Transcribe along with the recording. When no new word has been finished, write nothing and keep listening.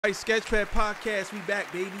All right, Sketchpad Podcast, we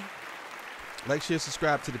back, baby. Like, share,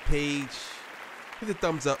 subscribe to the page. Hit the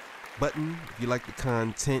thumbs up button if you like the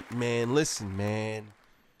content, man. Listen, man,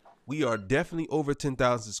 we are definitely over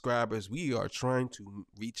 10,000 subscribers. We are trying to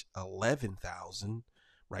reach 11,000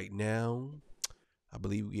 right now. I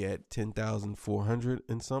believe we had 10,400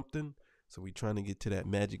 and something. So we're trying to get to that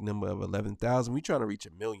magic number of 11,000. We're trying to reach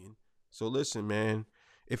 1 million. So listen, man,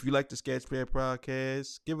 if you like the Sketchpad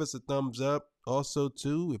Podcast, give us a thumbs up. Also,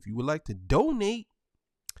 too, if you would like to donate,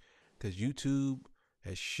 because YouTube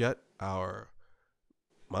has shut our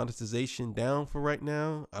monetization down for right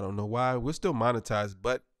now. I don't know why. We're still monetized,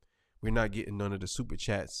 but we're not getting none of the super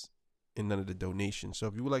chats and none of the donations. So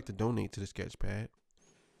if you would like to donate to the Sketchpad,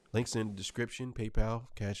 links in the description, PayPal,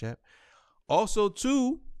 Cash App. Also,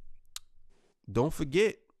 too, don't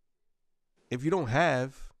forget, if you don't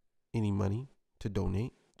have any money to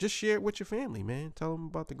donate, just share it with your family, man. Tell them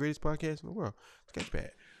about the greatest podcast in the world, Sketchpad.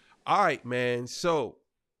 All right, man. So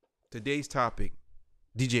today's topic,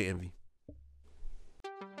 DJ Envy.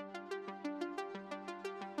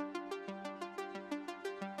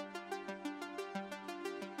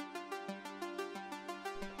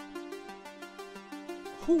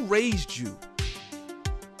 Who raised you?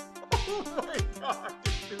 Oh my God,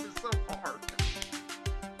 this shit is so hard.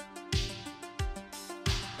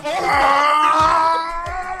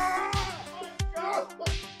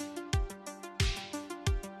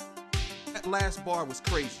 That last bar was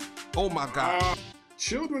crazy. Oh my God.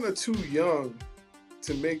 Children are too young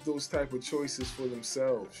to make those type of choices for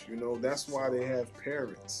themselves. You know, that's why they have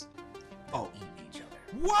parents. Oh, eat each other.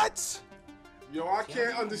 What? Yo, I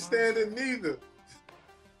can't understand it neither.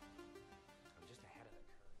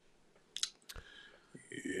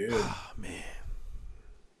 Yeah. Oh, man.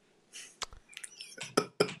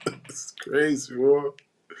 It's crazy, boy.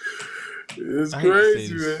 It's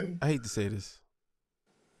crazy, man. I hate to say this.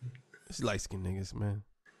 It's light-skinned niggas, man.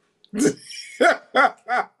 You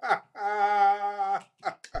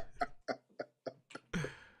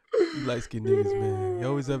light-skinned niggas, man. You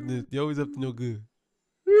always up to no good.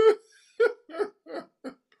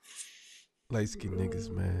 Light-skinned niggas,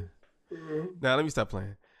 man. Now, let me stop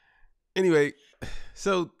playing. Anyway,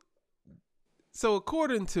 so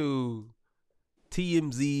according to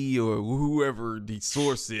TMZ or whoever the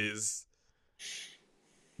source is,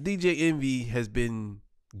 DJ Envy has been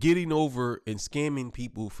getting over and scamming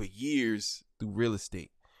people for years through real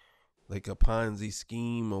estate, like a Ponzi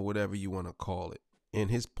scheme or whatever you want to call it. And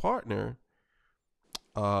his partner,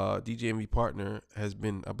 DJ Envy partner, has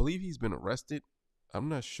been, I believe he's been arrested. I'm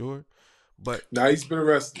not sure, but nah, he's been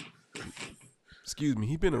arrested. Excuse me,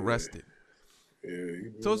 he's been arrested.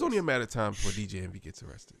 Yeah, so it's only a matter of time before DJ Envy gets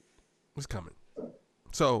arrested. It's coming.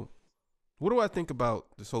 So, what do I think about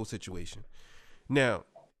this whole situation? Now,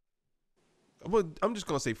 I'm just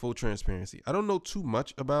going to say full transparency. I don't know too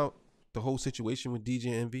much about the whole situation with DJ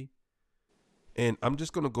Envy. And I'm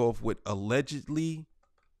just going to go off what allegedly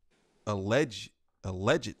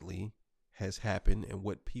has happened and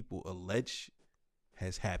what people allege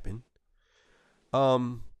has happened.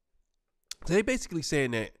 So they basically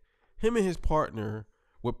saying that him and his partner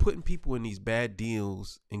were putting people in these bad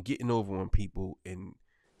deals and getting over on people and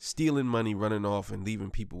stealing money, running off and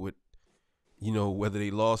leaving people with, you know, whether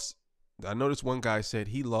they lost. I noticed one guy said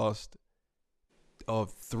he lost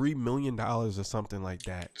 $3 million or something like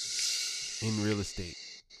that in real estate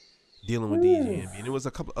dealing with DJ Envy. And there was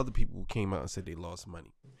a couple other people who came out and said they lost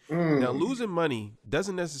money. Now, losing money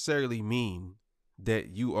doesn't necessarily mean that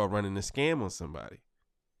you are running a scam on somebody.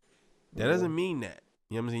 That doesn't mean that.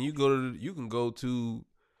 You know what I'm saying? You can go to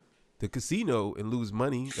the casino and lose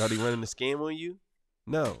money. Are they running a scam on you?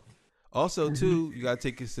 No. Also, too, you got to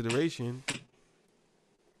take consideration,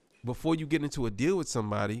 before you get into a deal with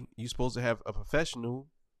somebody, you're supposed to have a professional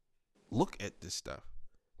look at this stuff.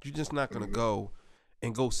 You're just not going to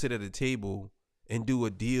go sit at a table and do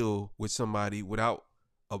a deal with somebody without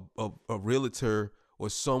a realtor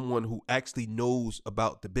or someone who actually knows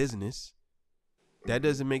about the business. That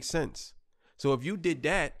doesn't make sense. So if you did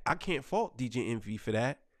that, I can't fault DJ Envy for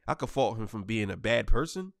that. I could fault him for being a bad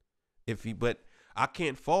person, but I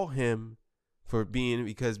can't fault him for being,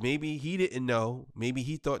 because maybe he didn't know. Maybe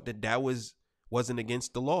he thought that wasn't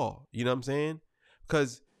against the law. You know what I'm saying?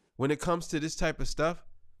 Because when it comes to this type of stuff,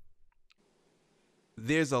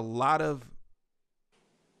 there's a lot of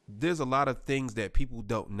things that people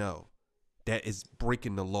don't know that is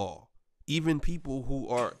breaking the law. Even people who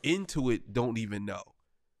are into it don't even know,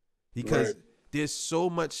 because Right. there's so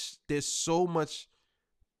much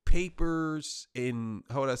papers and,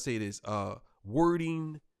 how would I say this,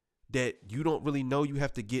 wording that you don't really know. You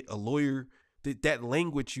have to get a lawyer. That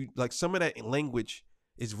language, some of that language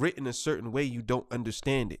is written a certain way, you don't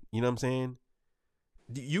understand it. You know what I'm saying?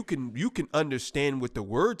 You can understand what the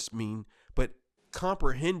words mean, but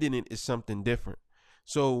comprehending it is something different.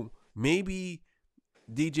 So maybe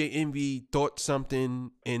DJ Envy thought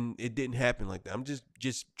something and it didn't happen like that. I'm just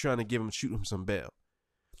trying to shoot him some bail,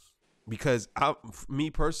 because me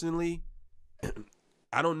personally,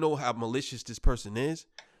 I don't know how malicious this person is,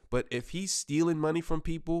 but if he's stealing money from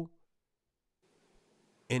people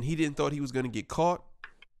and he didn't thought he was gonna get caught,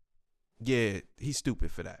 yeah, he's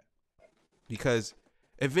stupid for that. Because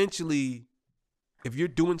eventually, if you're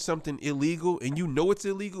doing something illegal and you know it's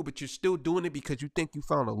illegal, but you're still doing it because you think you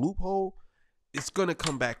found a loophole, it's gonna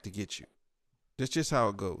come back to get you. That's just how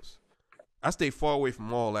it goes. I stay far away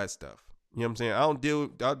from all that stuff. You know what I'm saying? I'll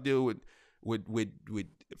deal with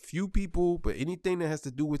a few people, but anything that has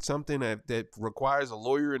to do with something that requires a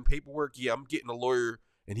lawyer and paperwork, yeah, I'm getting a lawyer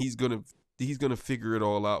and he's gonna figure it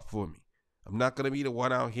all out for me. I'm not gonna be the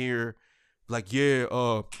one out here like, yeah,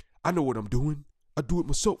 I know what I'm doing. I do it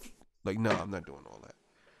myself. Like, no, I'm not doing all that.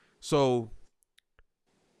 So,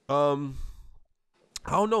 I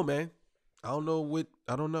don't know, man. I don't know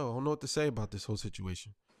what to say about this whole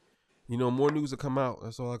situation. You know, more news will come out.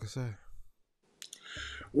 That's all I can say.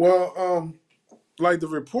 Well, like the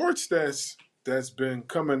reports that's been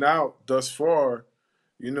coming out thus far,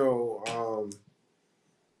 you know,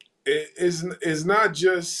 it's not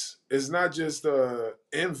just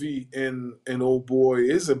Envy and old boy.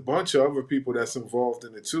 It's a bunch of other people that's involved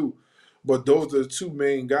in it too, but those are the two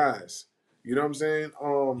main guys. You know what I'm saying?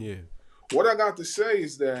 Yeah. What I got to say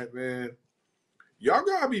is that, man, y'all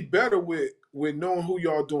gotta be better with knowing who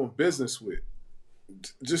y'all doing business with.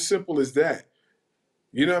 Just simple as that.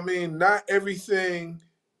 You know what I mean? Not everything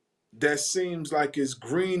that seems like it's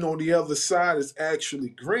green on the other side is actually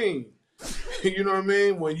green. You know what I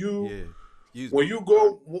mean? Yeah. Excuse When me. you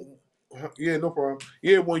go, yeah, no problem.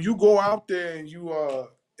 Yeah, when you go out there and you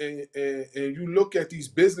and you look at these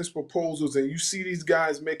business proposals and you see these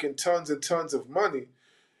guys making tons and tons of money,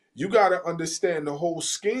 you got to understand the whole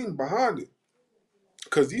scheme behind it.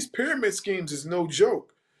 Because these pyramid schemes is no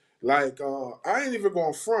joke. Like, I ain't even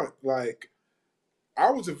going front. Like, I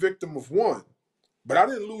was a victim of one, but I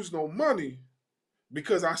didn't lose no money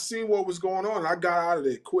because I seen what was going on and I got out of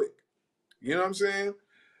there quick. You know what I'm saying?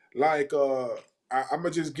 Like, I'm gonna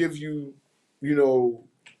just give you, you know,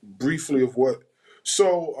 briefly of what.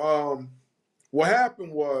 So, what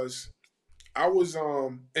happened was I was,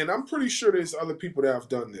 and I'm pretty sure there's other people that have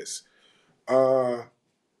done this. Uh,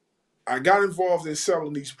 I got involved in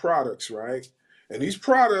selling these products, right? And these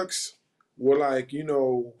products were like, you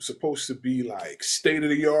know, supposed to be like state of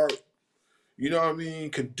the art. You know what I mean?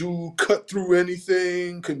 Cut through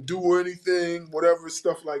anything, can do anything, whatever,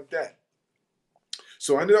 stuff like that.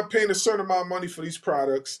 So I ended up paying a certain amount of money for these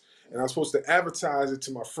products, and I was supposed to advertise it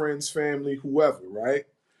to my friends, family, whoever, right?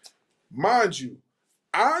 Mind you,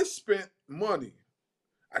 I spent money.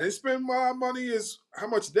 I didn't spend my money as how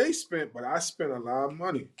much they spent, but I spent a lot of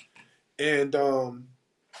money. And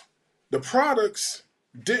the products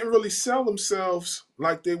didn't really sell themselves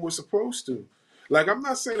like they were supposed to. Like, I'm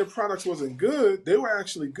not saying the products wasn't good. They were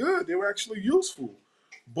actually good. They were actually useful.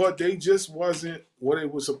 But they just wasn't what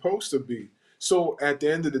it was supposed to be. So at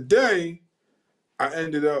the end of the day, I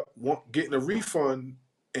ended up getting a refund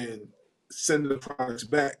and sending the products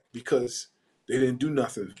back because they didn't do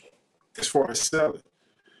nothing as far as selling.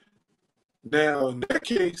 Now, in that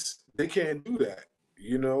case, they can't do that.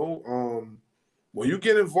 You know, when you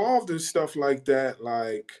get involved in stuff like that,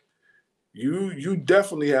 like you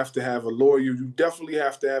definitely have to have a lawyer. You definitely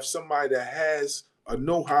have to have somebody that has a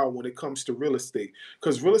know-how when it comes to real estate,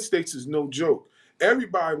 because real estate is no joke.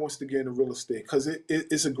 Everybody wants to get into real estate because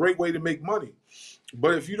it's a great way to make money.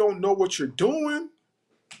 But if you don't know what you're doing,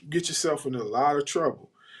 you get yourself in a lot of trouble.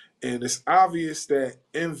 And it's obvious that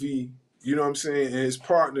Envy, you know what I'm saying, and his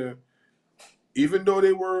partner, even though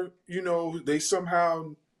they were, you know, they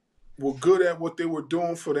somehow were good at what they were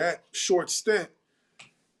doing for that short stint,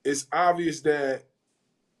 it's obvious that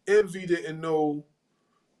Envy didn't know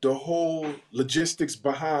the whole logistics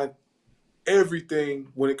behind everything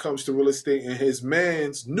when it comes to real estate, and his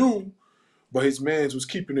mans knew, but his mans was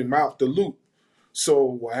keeping him out the loop. So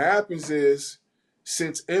what happens is,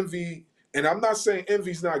 since Envy, and I'm not saying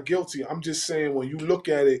Envy's not guilty, I'm just saying when you look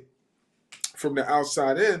at it from the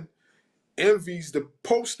outside in, Envy's the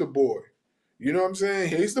poster boy. You know what I'm saying?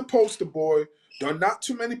 He's the poster boy. There are not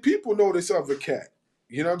too many people know this other cat.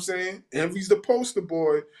 You know what I'm saying? Envy's the poster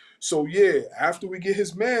boy. So yeah, after we get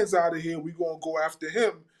his mans out of here, we gonna go after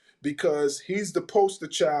him because he's the poster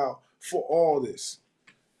child for all this.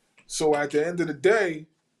 So at the end of the day,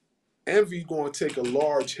 Envy gonna take a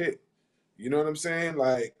large hit. You know what I'm saying?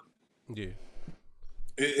 Like, Yeah.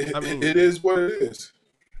 it, I it, mean, it is what it is.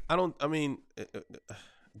 I don't. I mean,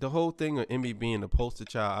 the whole thing of Emmy being the poster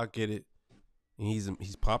child, I get it. And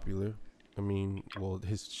he's popular. I mean, well,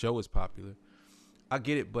 his show is popular. I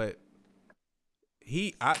get it, but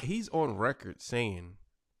he's on record saying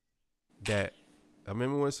that. I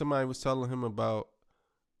remember when somebody was telling him about.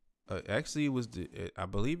 Actually, it was I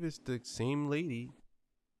believe it's the same lady.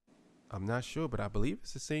 I'm not sure, but I believe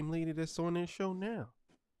it's the same lady that's on their show now.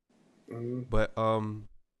 Mm-hmm. But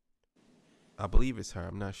I believe it's her.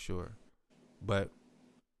 I'm not sure, but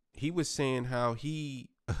he was saying how he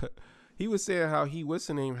was saying how he what's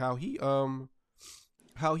the name how he oh,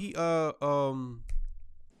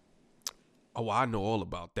 I know all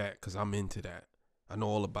about that because I'm into that. I know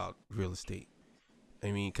all about real estate.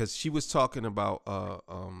 I mean, because she was talking about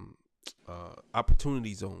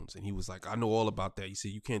opportunity zones, and he was like, I know all about that. He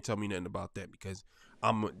said, you can't tell me nothing about that because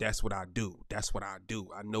that's what I do. That's what I do.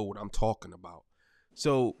 I know what I'm talking about.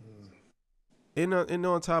 So, and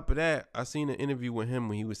on top of that, I seen an interview with him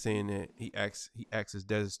when he was saying that he asked his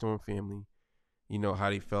Desert Storm family, you know, how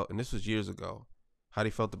they felt, and this was years ago, how they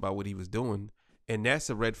felt about what he was doing, and that's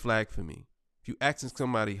a red flag for me. If you asking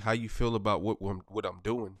somebody how you feel about what I'm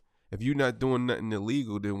doing, if you're not doing nothing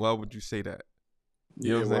illegal, then why would you say that?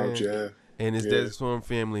 You know Yeah, what I'm wow, saying? yeah. And his Yeah. Desert Storm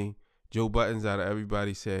family, Joe Buttons out of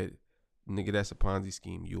everybody said, nigga, that's a Ponzi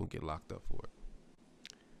scheme. You won't get locked up for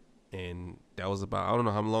it. And that was about, I don't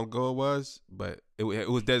know how long ago it was, but it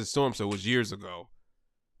was Desert Storm, so it was years ago.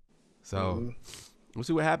 So Mm-hmm. we'll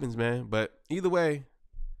see what happens, man. But either way,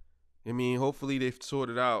 I mean, hopefully they've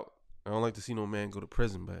sorted out. I don't like to see no man go to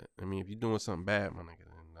prison, but I mean, if you're doing something bad, my nigga,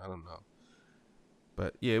 then I don't know.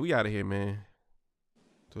 But yeah, we out of here, man.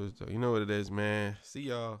 You know what it is, man. See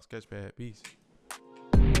y'all. Sketchpad. Peace.